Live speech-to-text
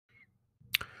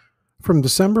From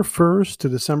December 1st to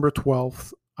December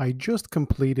 12th, I just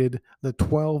completed the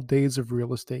 12 Days of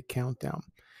Real Estate Countdown.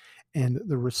 And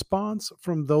the response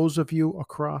from those of you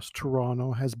across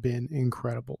Toronto has been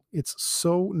incredible. It's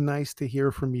so nice to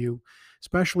hear from you,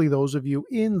 especially those of you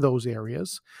in those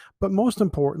areas, but most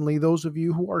importantly, those of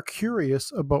you who are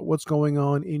curious about what's going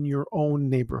on in your own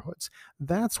neighborhoods.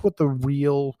 That's what the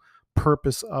real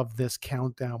purpose of this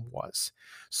countdown was.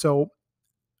 So,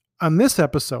 on this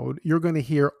episode, you're going to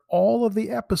hear all of the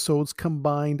episodes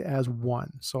combined as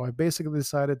one. So I basically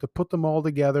decided to put them all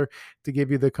together to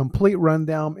give you the complete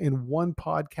rundown in one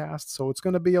podcast. So it's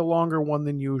going to be a longer one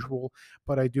than usual,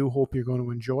 but I do hope you're going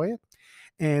to enjoy it.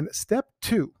 And step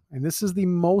two, and this is the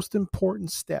most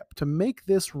important step to make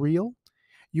this real,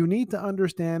 you need to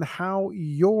understand how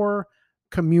your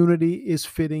community is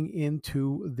fitting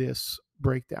into this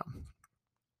breakdown.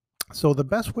 So the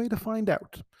best way to find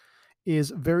out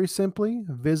is very simply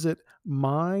visit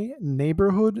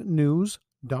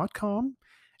myneighborhoodnews.com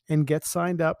and get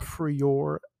signed up for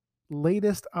your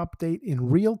latest update in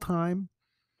real time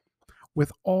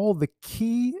with all the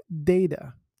key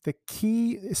data,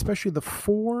 especially the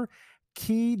 4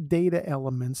 key data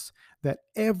elements that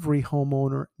every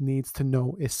homeowner needs to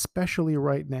know, especially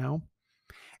right now.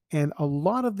 And a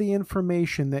lot of the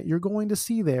information that you're going to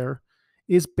see there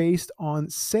is based on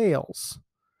sales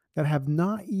that have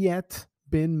not yet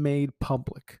been made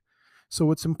public.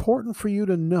 So it's important for you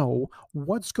to know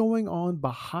what's going on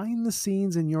behind the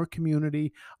scenes in your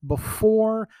community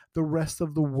before the rest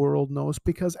of the world knows,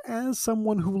 because as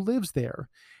someone who lives there,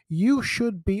 you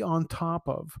should be on top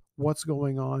of what's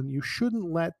going on. You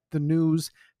shouldn't let the news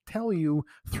tell you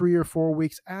 3 or 4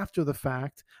 weeks after the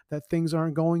fact that things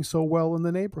aren't going so well in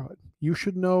the neighborhood. You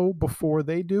should know before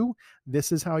they do.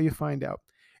 This is how you find out.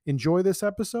 Enjoy this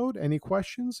episode. Any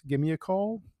questions, give me a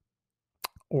call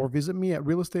or visit me at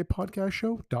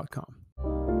realestatepodcastshow.com.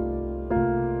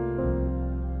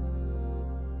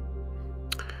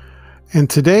 And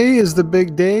today is the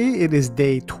big day. It is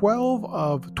day 12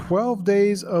 of 12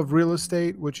 Days of Real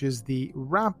Estate, which is the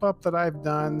wrap up that I've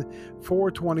done for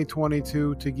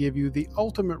 2022 to give you the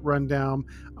ultimate rundown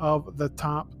of the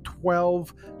top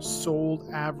 12 sold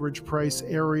average price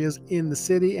areas in the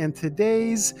city. And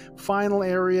today's final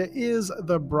area is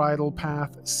the Bridle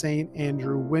Path St.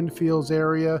 Andrew Windfields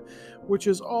area, which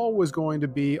is always going to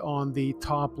be on the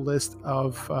top list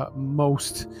of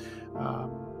most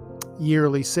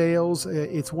yearly sales.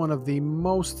 It's one of the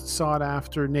most sought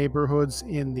after neighborhoods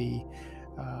in the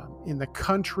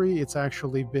country. It's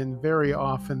actually been very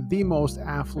often the most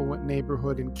affluent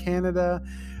neighborhood in Canada,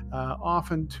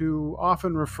 often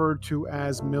referred to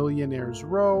as Millionaires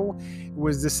Row. It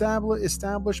was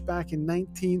established back in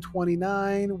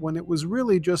 1929 when it was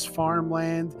really just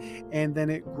farmland, and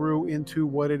then it grew into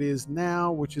what it is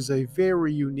now, which is a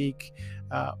very unique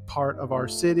part of our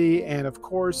city, and of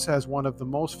course has one of the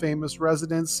most famous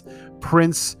residents,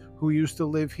 Prince, who used to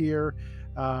live here.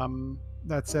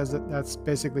 That's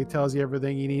basically tells you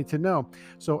everything you need to know.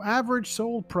 So average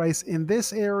sold price in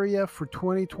this area for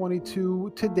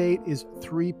 2022 to date is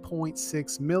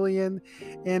 $3.6 million.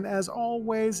 And as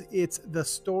always, it's the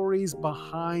stories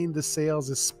behind the sales,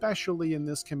 especially in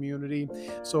this community.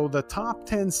 So the top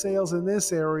 10 sales in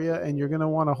this area, and you're going to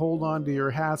want to hold on to your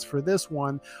hats for this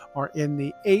one, are in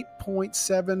the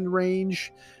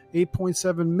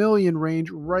 8.7 million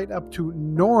range, right up to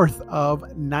north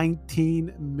of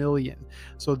 19 million.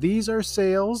 So these are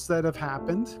sales that have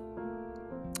happened.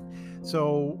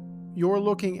 So you're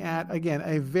looking at, again,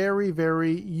 a very,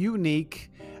 very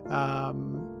unique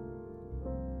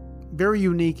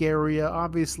area,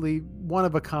 obviously one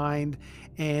of a kind.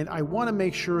 And I want to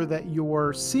make sure that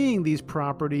you're seeing these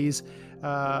properties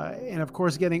and of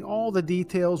course getting all the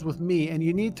details with me. And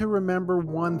you need to remember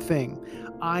one thing: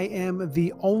 I am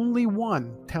the only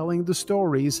one telling the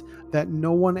stories that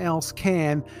no one else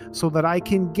can, so that I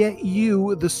can get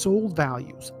you the sold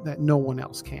values that no one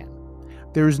else can.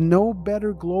 There's no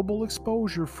better global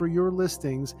exposure for your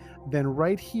listings than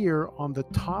right here on the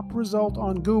top result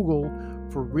on Google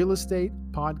for Real Estate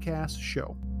Podcast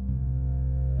Show.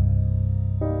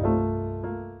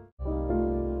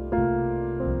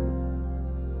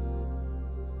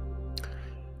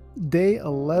 Day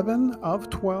 11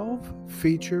 of 12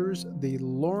 features the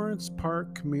Lawrence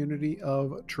Park community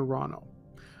of Toronto.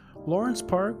 Lawrence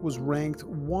Park was ranked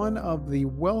one of the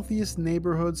wealthiest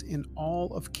neighborhoods in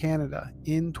all of Canada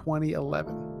in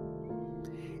 2011.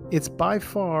 It's by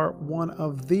far one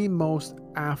of the most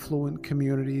affluent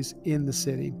communities in the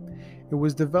city. It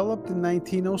was developed in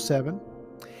 1907,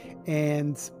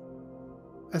 and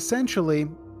essentially,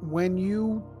 when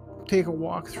you take a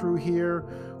walk through here,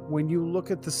 when you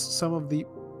look at some of the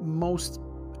most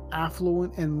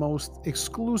affluent and most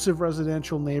exclusive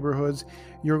residential neighborhoods,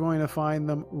 you're going to find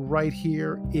them right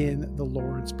here in the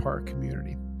Lawrence Park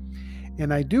community.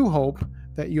 And I do hope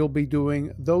that you'll be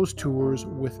doing those tours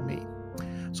with me.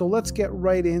 So let's get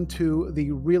right into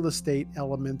the real estate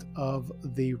element of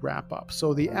the wrap up.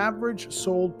 So the average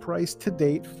sold price to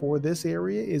date for this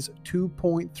area is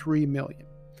 $2.3 million.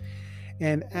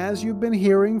 And as you've been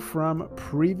hearing from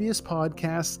previous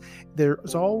podcasts,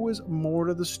 there's always more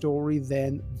to the story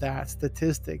than that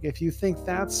statistic. If you think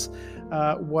that's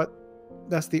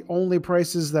the only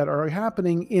prices that are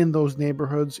happening in those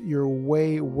neighborhoods, you're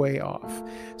way off.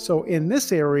 So in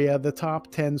this area, the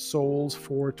top 10 solds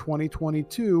for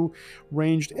 2022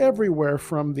 ranged everywhere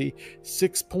from the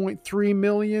 6.3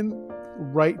 million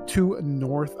right to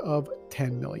north of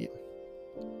 10 million.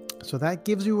 So that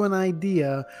gives you an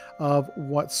idea of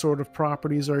what sort of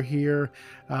properties are here.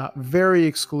 Very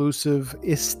exclusive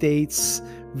estates,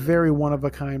 very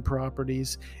one-of-a-kind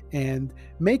properties, and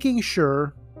making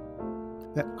sure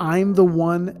that I'm the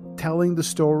one telling the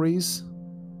stories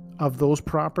of those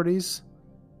properties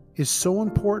is so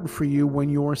important for you when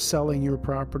you're selling your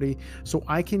property, so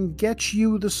I can get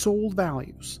you the sold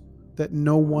values that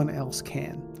no one else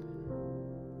can.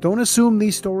 Don't assume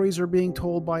these stories are being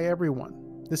told by everyone.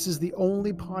 This is the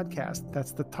only podcast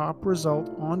that's the top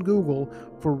result on Google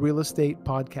for real estate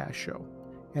podcast show,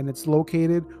 and it's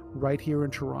located right here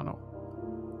in Toronto.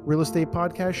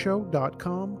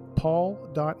 realestatepodcastshow.com,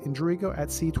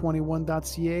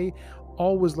 paul.indrigo@c21.ca.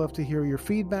 Always love to hear your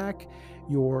feedback,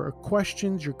 your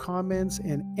questions, your comments,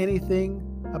 and anything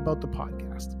about the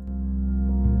podcast.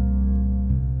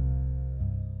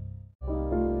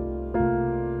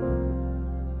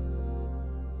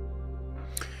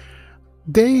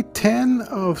 Day 10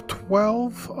 of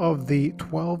 12 of the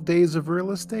 12 Days of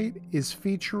Real Estate is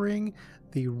featuring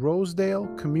the Rosedale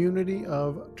community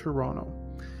of Toronto.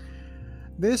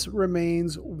 This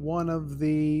remains one of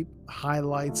the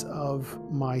highlights of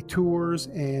my tours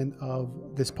and of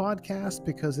this podcast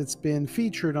because it's been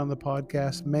featured on the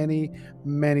podcast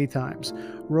many times.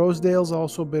 Rosedale's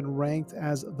also been ranked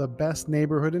as the best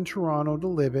neighborhood in Toronto to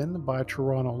live in by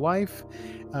Toronto Life.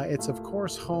 It's of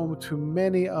course home to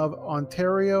many of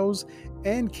Ontario's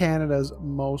and Canada's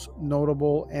most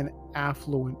notable and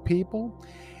affluent people.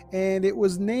 And it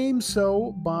was named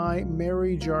so by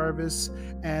Mary Jarvis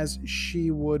as she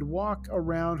would walk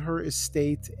around her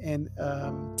estate and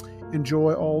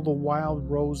enjoy all the wild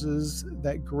roses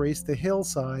that grace the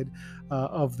hillside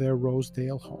of their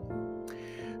Rosedale home.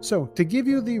 So to give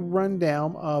you the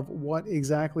rundown of what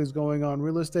exactly is going on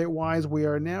real estate wise, we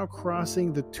are now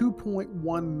crossing the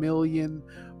 2.1 million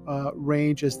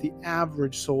range as the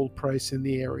average sold price in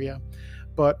the area.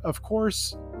 But of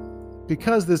course,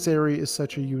 because this area is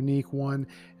such a unique one,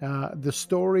 the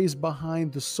stories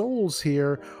behind the souls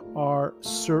here are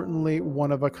certainly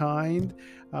one of a kind.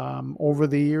 Over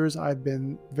the years, I've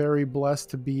been very blessed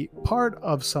to be part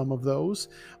of some of those.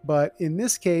 But in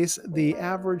this case, the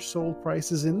average sold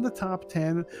prices in the top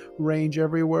 10 range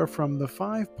everywhere from the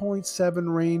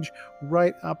 5.7 range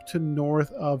right up to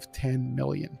north of 10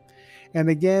 million. And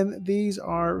again, these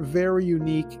are very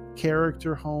unique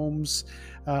character homes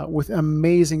with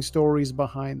amazing stories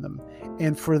behind them.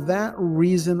 And for that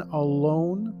reason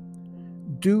alone,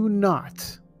 do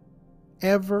not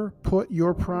ever put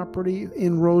your property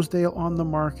in Rosedale on the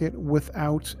market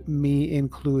without me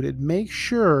included. Make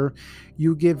sure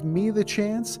you give me the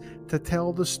chance to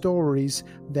tell the stories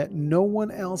that no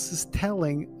one else is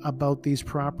telling about these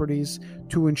properties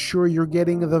to ensure you're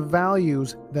getting the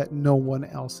values that no one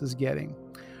else is getting.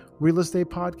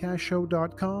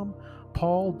 realestatepodcastshow.com,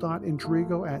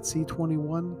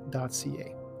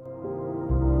 paul.indrigo@c21.ca.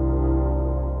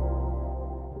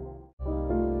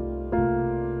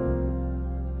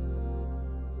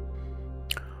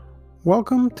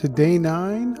 Welcome to day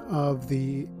 9 of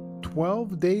the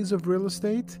 12 Days of Real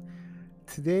Estate.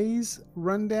 Today's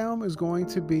rundown is going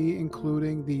to be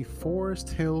including the Forest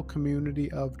Hill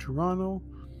community of Toronto.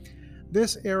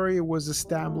 This area was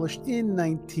established in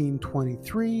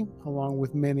 1923, along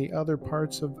with many other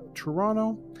parts of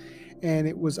Toronto, and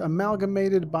it was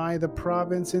amalgamated by the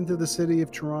province into the city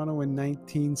of Toronto in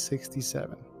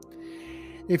 1967.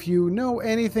 If you know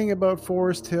anything about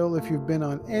Forest Hill, if you've been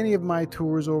on any of my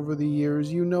tours over the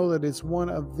years, you know that it's one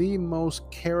of the most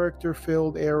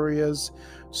character-filled areas,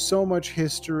 so much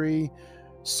history,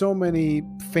 so many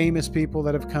famous people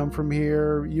that have come from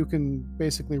here. You can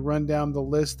basically run down the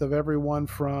list of everyone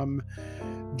from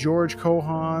George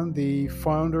Cohan, the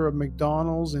founder of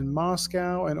McDonald's in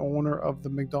Moscow and owner of the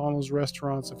McDonald's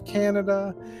Restaurants of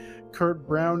Canada, Kurt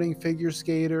Browning, figure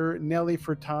skater, Nelly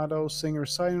Furtado,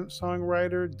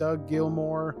 singer-songwriter, Doug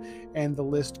Gilmore, and the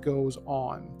list goes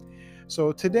on.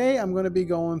 So today I'm going to be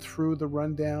going through the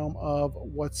rundown of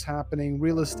what's happening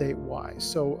real estate wise.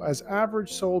 So as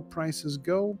average sold prices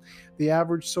go, the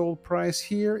average sold price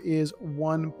here is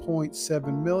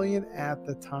 1.7 million at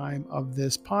the time of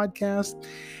this podcast.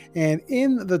 And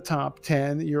in the top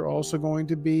 10, you're also going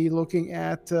to be looking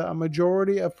at a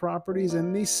majority of properties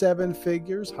in the seven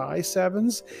figures, high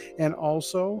sevens, and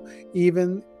also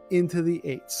even into the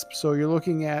eights. So you're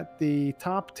looking at the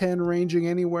top 10 ranging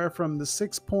anywhere from the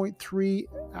 6.3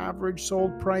 average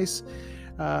sold price,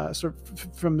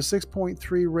 from the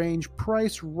 6.3 range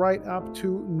price right up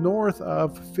to north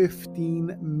of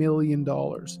 $15 million.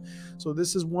 So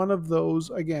this is one of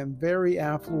those, again, very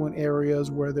affluent areas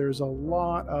where there's a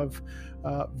lot of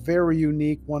very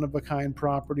unique, one-of-a-kind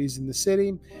properties in the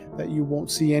city that you won't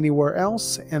see anywhere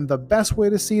else. And the best way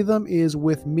to see them is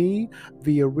with me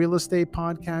via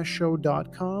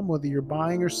realestatepodcastshow.com, whether you're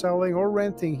buying or selling or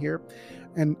renting here.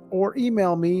 Or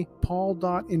email me,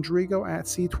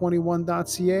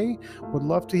 paul.indrigo@c21.ca. Would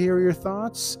love to hear your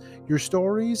thoughts, your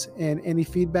stories, and any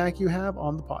feedback you have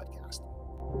on the podcast.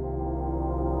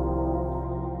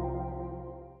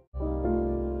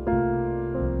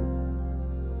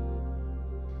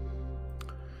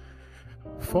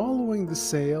 Following the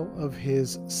sale of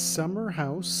his summer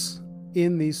house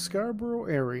in the Scarborough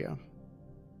area,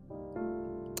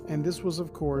 and this was,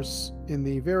 of course, in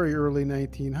the very early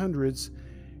 1900s,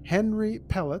 Henry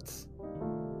Pellet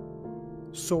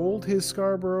sold his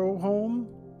Scarborough home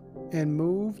and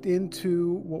moved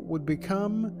into what would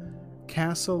become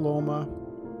Casa Loma,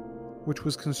 which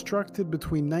was constructed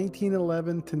between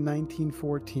 1911 to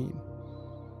 1914.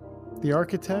 The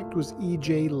architect was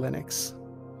E.J. Lennox,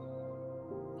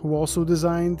 who also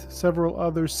designed several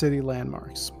other city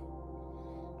landmarks.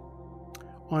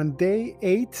 On day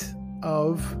 8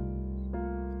 of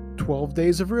 12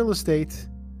 days of real estate,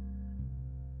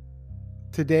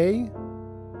 today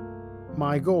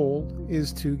my goal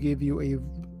is to give you a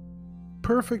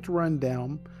perfect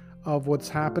rundown of what's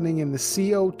happening in the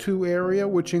CO2 area,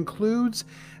 which includes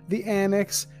the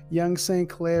Annex, Yonge St.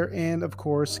 Clair, and of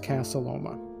course Casa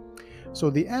Loma. So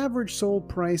the average sold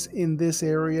price in this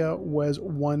area was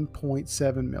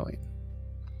 1.7 million.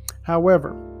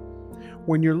 However,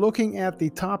 when you're looking at the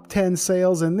top 10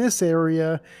 sales in this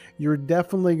area, you're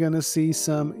definitely going to see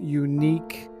some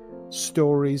unique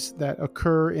stories that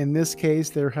occur. In this case,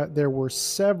 there were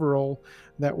several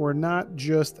that were not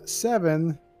just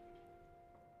 7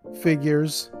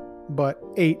 figures, but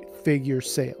 8-figure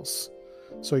sales.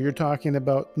 So you're talking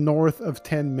about north of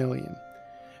 10 million.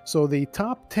 So the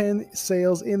top 10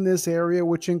 sales in this area,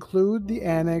 which include the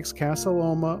Annex, Casa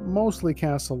Loma, mostly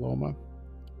Casa Loma,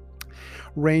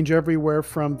 range everywhere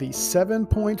from the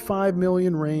 7.5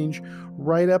 million range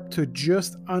right up to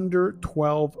just under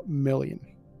 12 million.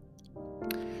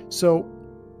 So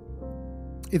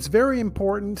it's very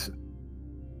important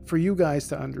for you guys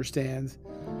to understand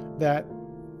that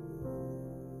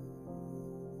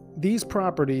these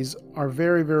properties are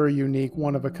very, very unique,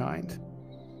 one of a kind.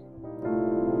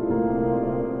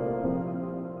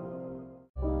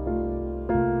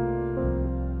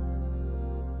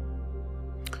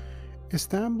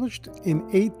 Established in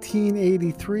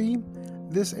 1883,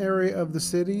 this area of the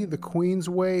city, the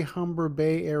Queensway Humber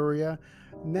Bay area,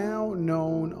 now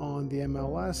known on the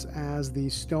MLS as the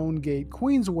Stonegate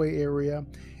Queensway area,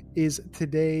 is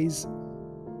today's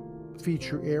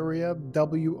feature area,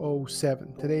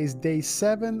 W07. Today's day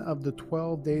 7 of the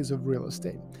 12 days of real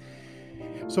estate.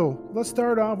 So let's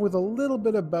start off with a little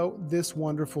bit about this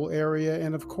wonderful area.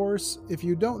 And of course, if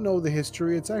you don't know the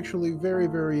history, it's actually very,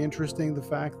 very interesting, the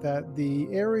fact that the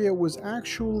area was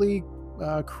actually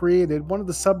created, one of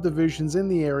the subdivisions in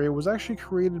the area was actually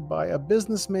created by a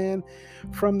businessman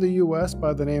from the US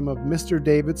by the name of Mr.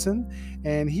 Davidson,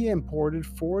 and he imported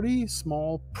 40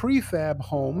 small prefab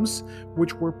homes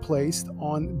which were placed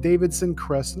on Davidson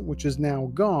Crescent, which is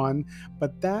now gone,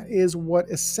 but that is what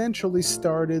essentially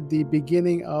started the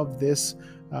beginning of this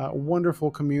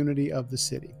wonderful community of the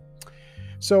city.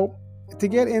 So to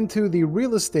get into the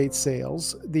real estate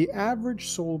sales, the average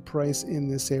sold price in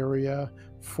this area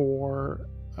for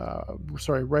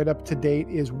right up to date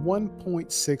is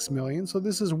 1.6 million. So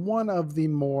this is one of the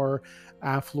more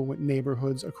affluent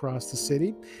neighborhoods across the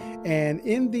city. And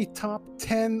in the top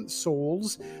 10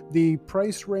 solds, the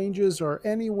price ranges are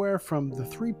anywhere from the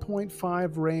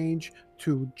 3.5 range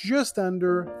to just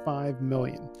under 5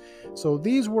 million. So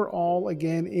these were all,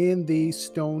 again, in the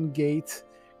Stonegate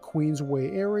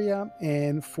Queensway area.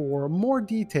 And for more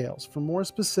details, for more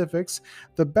specifics,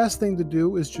 the best thing to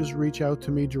do is just reach out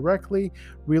to me directly,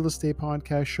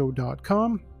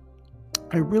 realestatepodcastshow.com.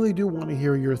 I really do want to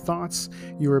hear your thoughts,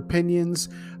 your opinions,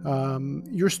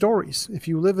 your stories. If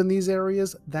you live in these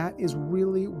areas, that is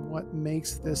really what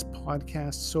makes this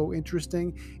podcast so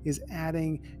interesting, is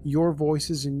adding your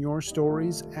voices and your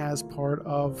stories as part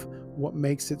of what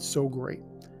makes it so great.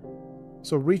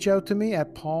 So reach out to me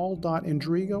at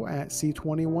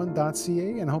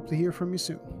paul.indrigo@c21.ca and hope to hear from you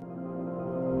soon.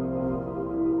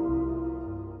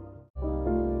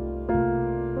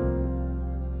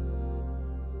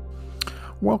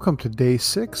 Welcome to day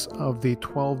 6 of the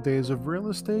 12 Days of Real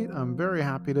Estate. I'm very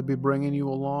happy to be bringing you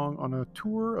along on a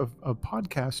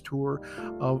podcast tour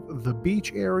of the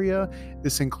beach area.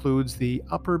 This includes the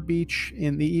upper beach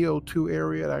in the EO2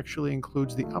 area. It actually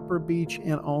includes the upper beach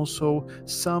and also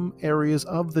some areas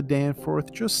of the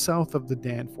Danforth, just south of the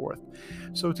Danforth.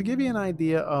 So to give you an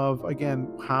idea of, again,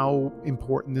 how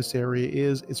important this area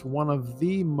is, it's one of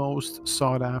the most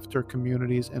sought after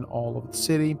communities in all of the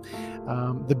city.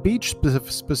 The beach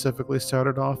specifically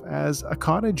started off as a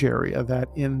cottage area that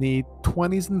in the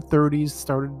 20s and 30s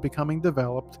started becoming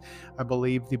developed. I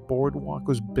believe the boardwalk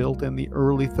was built in the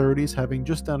early 30s. Having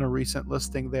just done a recent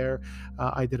listing there,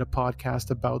 I did a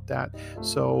podcast about that.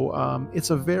 So it's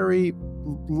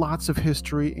lots of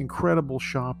history, incredible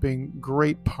shopping,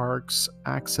 great parks,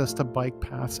 access to bike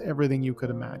paths, everything you could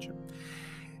imagine.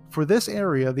 For this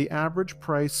area, the average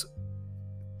price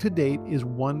to date is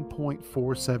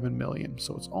 1.47 million.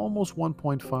 So it's almost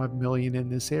 1.5 million in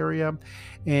this area.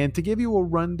 And to give you a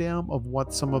rundown of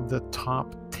what some of the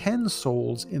top 10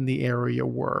 solds in the area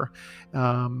were,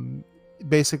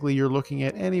 basically you're looking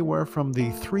at anywhere from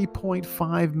the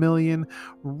 3.5 million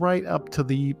right up to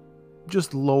the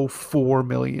just low 4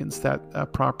 millions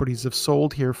that properties have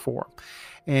sold here for.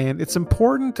 And it's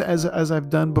important, as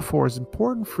I've done before, it's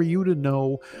important for you to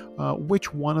know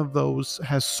which one of those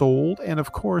has sold. And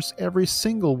of course, every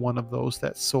single one of those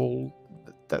that sells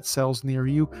near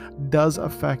you does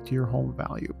affect your home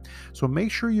value. So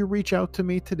make sure you reach out to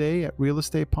me today at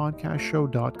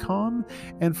realestatepodcastshow.com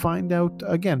and find out,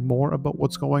 again, more about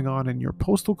what's going on in your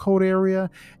postal code area.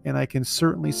 And I can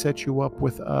certainly set you up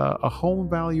with a home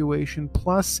valuation,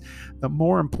 plus the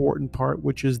more important part,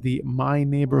 which is the My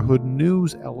Neighborhood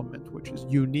News element, which is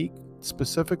unique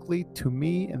specifically to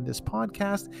me in this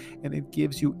podcast, and it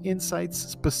gives you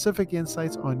specific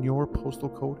insights on your postal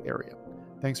code area.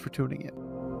 Thanks for tuning in.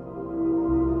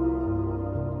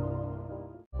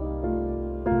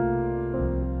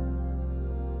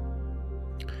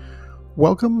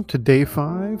 Welcome to day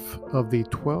 5 of the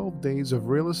 12 Days of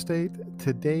Real Estate.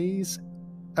 Today's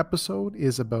episode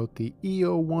is about the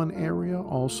EO1 area,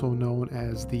 also known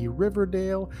as the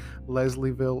Riverdale,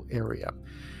 Leslieville area.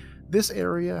 This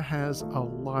area has a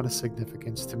lot of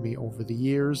significance to me over the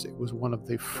years. It was one of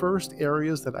the first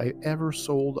areas that I ever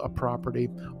sold a property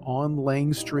on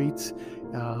Lang Street.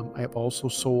 I have also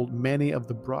sold many of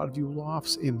the Broadview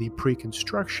lofts in the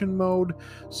pre-construction mode,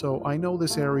 so I know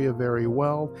this area very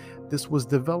well. This was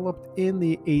developed in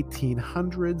the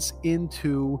 1800s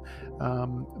into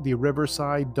the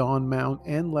Riverside, Donmount,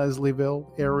 and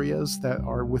Leslieville areas that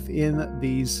are within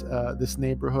this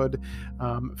neighborhood.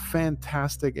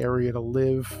 Fantastic area to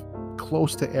live,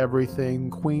 close to everything,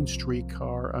 Queen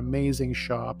Streetcar, amazing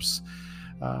shops,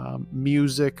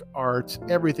 music, art,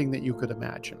 everything that you could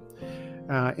imagine.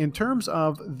 In terms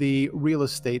of the real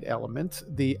estate element,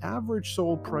 the average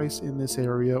sold price in this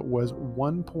area was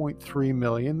 1.3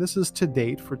 million. This is to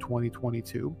date for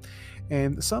 2022.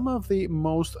 And some of the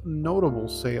most notable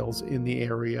sales in the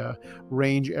area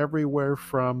range everywhere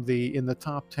from in the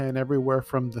top 10, everywhere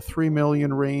from the 3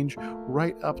 million range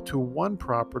right up to one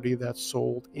property that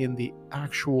sold in the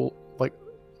actual,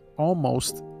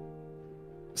 almost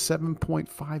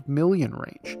 7.5 million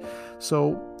range.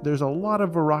 So there's a lot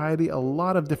of variety, a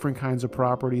lot of different kinds of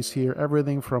properties here,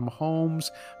 everything from homes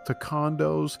to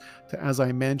condos to, as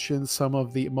I mentioned, some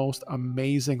of the most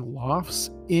amazing lofts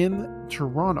in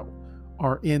Toronto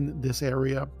are in this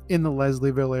area, in the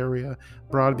Leslieville area,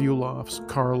 Broadview lofts,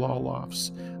 Carlaw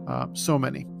lofts, so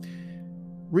many.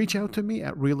 Reach out to me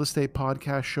at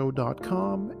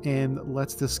realestatepodcastshow.com and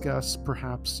let's discuss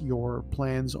perhaps your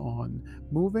plans on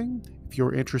moving, if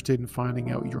you're interested in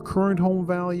finding out your current home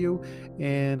value,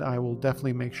 and I will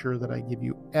definitely make sure that I give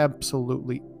you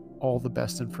absolutely all the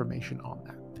best information on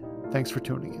that. Thanks for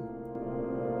tuning in.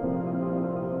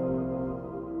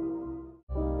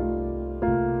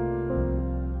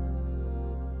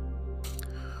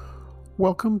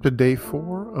 Welcome to day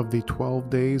 4 of the 12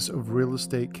 Days of Real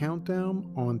Estate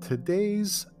Countdown. On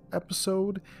today's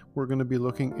episode, we're going to be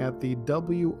looking at the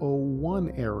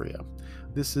W01 area.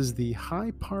 This is the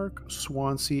High Park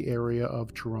Swansea area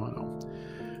of Toronto.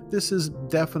 This is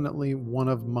definitely one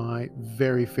of my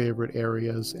very favorite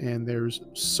areas, and there's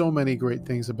so many great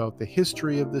things about the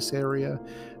history of this area.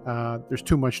 There's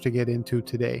too much to get into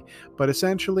today. But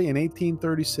essentially, in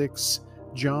 1836,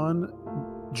 John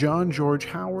George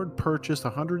Howard purchased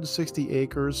 160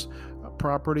 acres of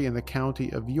property in the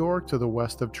county of York to the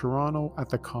west of Toronto at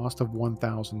the cost of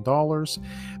 $1,000.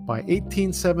 By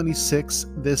 1876,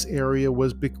 this area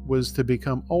was to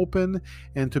become open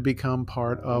and to become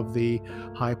part of the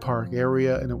High Park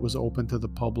area, and it was open to the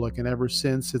public. And ever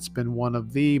since, it's been one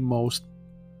of the most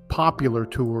popular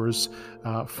tours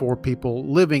for people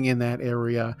living in that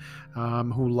area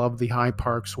who love the High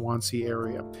Park Swansea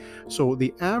area. So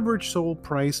the average sold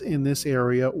price in this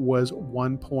area was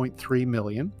 $1.3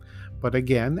 million. But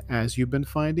again, as you've been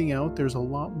finding out, there's a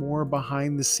lot more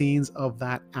behind the scenes of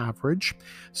that average.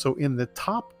 So in the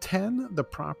top 10, the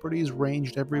properties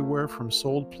ranged everywhere from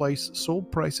sold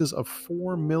prices of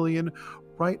 $4 million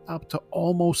right up to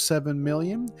almost $7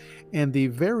 million. And the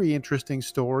very interesting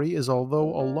story is,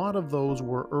 although a lot of those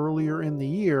were earlier in the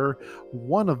year,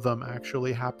 one of them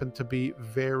actually happened to be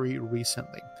very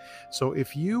recently. So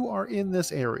if you are in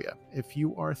this area, if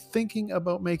you are thinking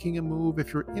about making a move,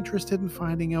 if you're interested in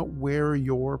finding out where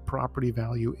your property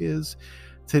value is,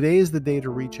 today is the day to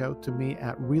reach out to me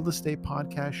at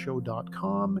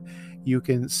realestatepodcastshow.com. You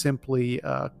can simply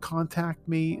contact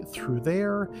me through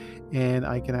there, and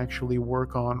I can actually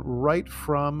work on right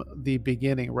from the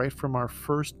beginning, right from our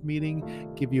first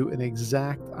meeting, give you an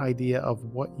exact idea of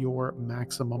what your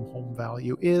maximum home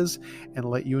value is and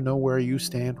let you know where you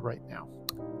stand right now.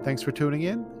 Thanks for tuning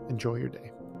in. Enjoy your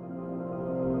day.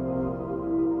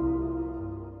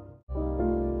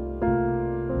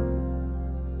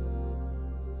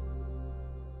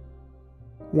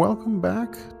 Welcome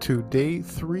back to day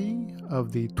 3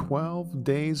 of the 12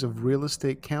 days of real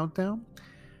estate countdown.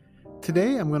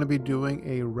 Today I'm going to be doing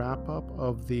a wrap-up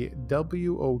of the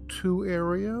W02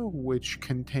 area, which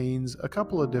contains a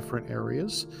couple of different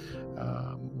areas.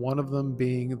 One of them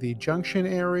being the Junction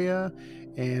area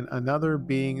and another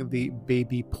being the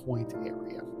Baby Point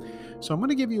area. So I'm going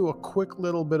to give you a quick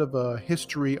little bit of a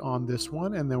history on this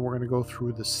one, and then we're going to go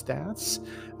through the stats.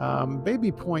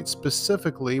 Baby Point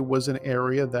specifically was an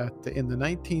area that in the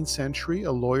 19th century,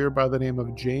 a lawyer by the name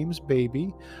of James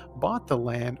Baby bought the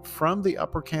land from the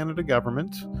Upper Canada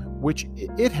government, which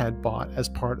it had bought as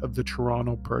part of the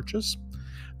Toronto Purchase.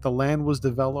 The land was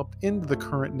developed into the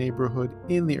current neighborhood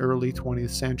in the early 20th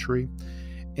century,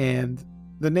 and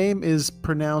the name is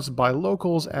pronounced by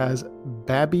locals as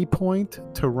Babby Point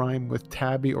to rhyme with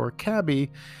Tabby or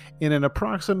Cabby, in an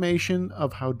approximation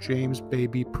of how James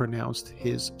Baby pronounced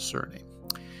his surname.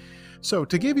 So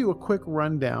to give you a quick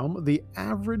rundown, the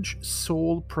average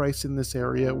sold price in this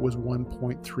area was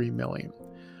 $1.3 million.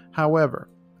 However,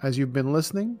 as you've been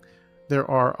listening, there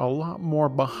are a lot more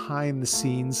behind the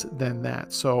scenes than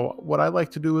that. So what I like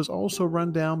to do is also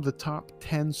run down the top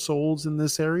 10 solds in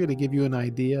this area to give you an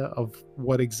idea of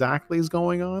what exactly is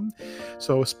going on.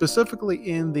 So specifically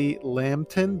in the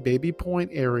Lambton, Baby Point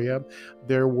area,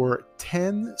 there were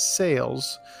 10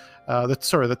 sales.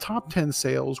 The top 10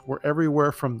 sales were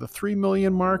everywhere from the $3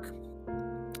 million mark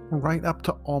right up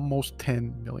to almost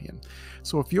 $10 million.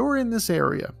 So if you're in this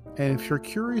area and if you're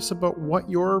curious about what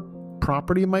your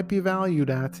property might be valued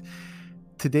at,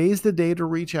 today's the day to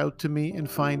reach out to me and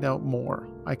find out more.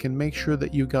 I can make sure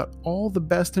that you got all the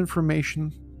best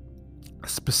information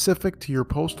specific to your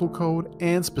postal code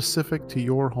and specific to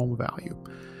your home value.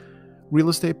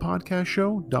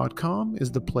 realestatepodcastshow.com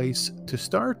is the place to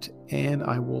start, and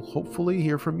I will hopefully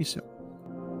hear from you soon.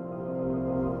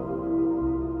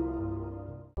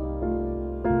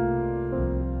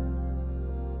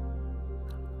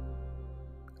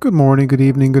 Good morning, good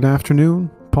evening, good afternoon.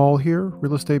 Paul here,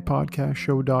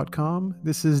 realestatepodcastshow.com.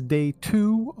 This is day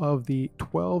 2 of the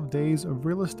 12 days of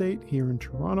real estate here in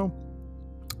Toronto.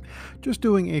 Just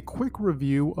doing a quick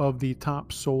review of the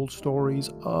top sold stories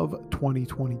of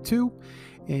 2022.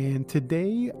 And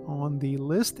today on the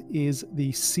list is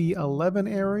the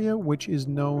C11 area, which is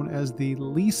known as the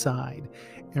Leaside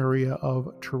area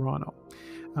of Toronto.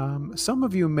 Some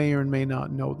of you may or may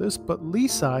not know this, but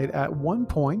Leaside at one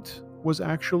point was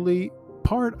actually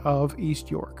part of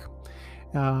East York.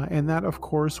 And that, of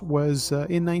course, was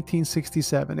in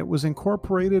 1967. It was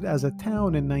incorporated as a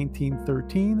town in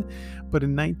 1913, but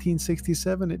in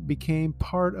 1967 it became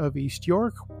part of East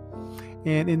York.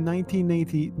 And in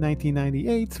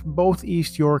 1998, both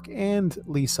East York and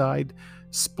Leaside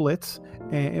split,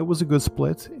 and it was a good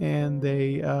split, and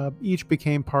they each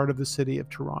became part of the city of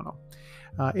Toronto.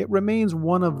 It remains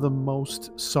one of the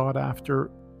most sought after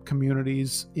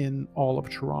communities in all of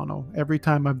Toronto. Every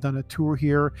time I've done a tour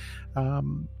here,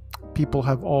 people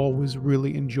have always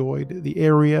really enjoyed the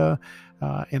area,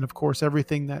 and of course,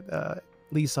 everything that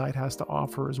Leaside has to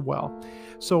offer as well.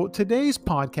 So today's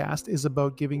podcast is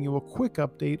about giving you a quick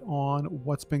update on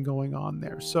what's been going on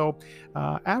there. So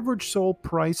average sold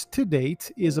price to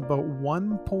date is about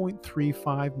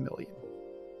 1.35 million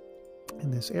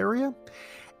in this area.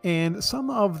 And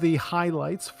some of the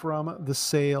highlights from the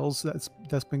sales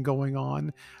that's been going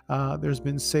on, there's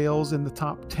been sales in the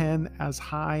top 10 as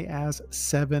high as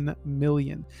 7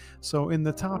 million. So in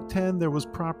the top 10, there was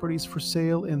properties for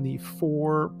sale in the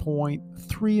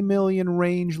 4.3 million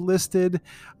range listed,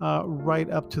 right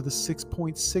up to the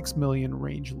 6.6 million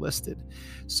range listed.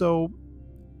 So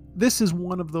this is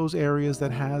one of those areas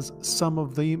that has some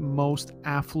of the most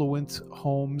affluent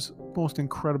homes, most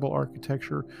incredible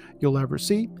architecture you'll ever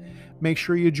see. Make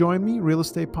sure you join me,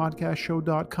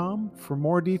 realestatepodcastshow.com, for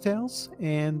more details,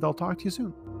 and I'll talk to you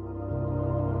soon.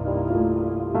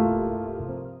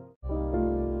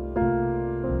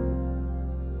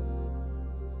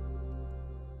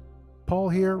 Paul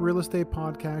here,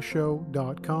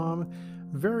 realestatepodcastshow.com.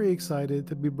 Very excited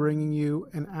to be bringing you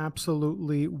an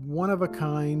absolutely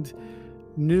one-of-a-kind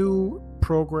new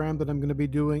program that I'm going to be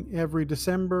doing every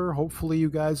December. Hopefully you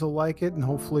guys will like it, and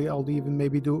hopefully I'll even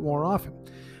maybe do it more often.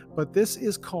 But this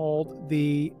is called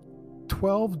the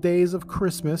 12 Days of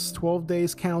Christmas, 12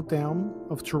 Days Countdown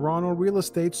of Toronto Real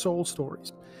Estate Soul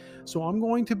Stories. So I'm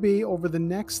going to be, over the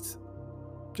next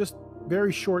just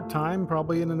very short time,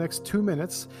 probably in the next 2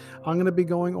 minutes, I'm going to be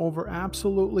going over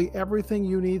absolutely everything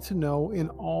you need to know in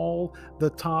all the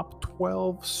top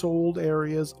 12 sold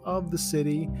areas of the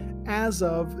city as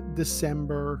of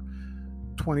December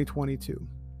 2022.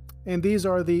 And these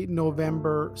are the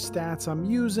November stats I'm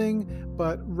using,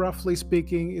 but roughly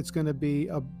speaking, it's going to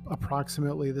be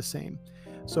approximately the same.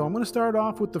 So I'm going to start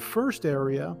off with the first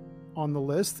area on the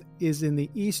list is in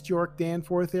the East York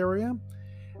Danforth area.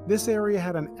 This area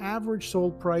had an average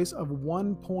sold price of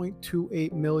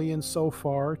 1.28 million so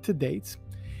far to date.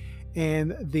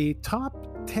 And the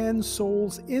top 10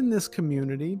 solds in this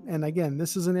community, and again,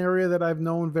 this is an area that I've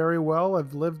known very well.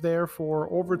 I've lived there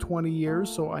for over 20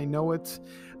 years, so I know it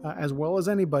as well as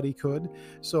anybody could.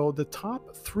 So the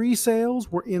top 3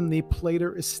 sales were in the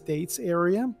Plater Estates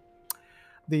area.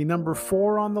 The number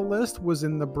 4 on the list was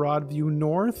in the Broadview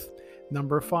North.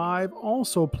 Number 5,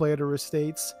 also Plater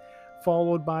Estates,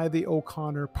 followed by the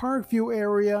O'Connor Parkview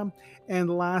area, and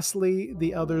lastly,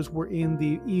 the others were in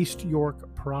the East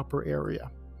York proper area.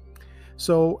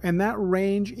 So, and that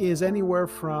range is anywhere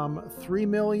from 3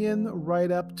 million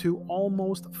right up to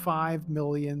almost 5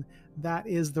 million. That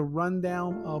is the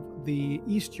rundown of the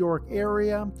East York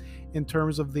area in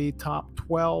terms of the top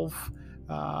 12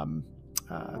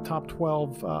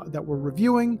 that we're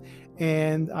reviewing,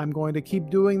 and I'm going to keep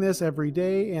doing this every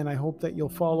day, and I hope that you'll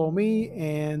follow me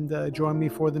and join me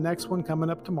for the next one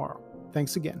coming up tomorrow.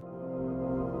 Thanks again.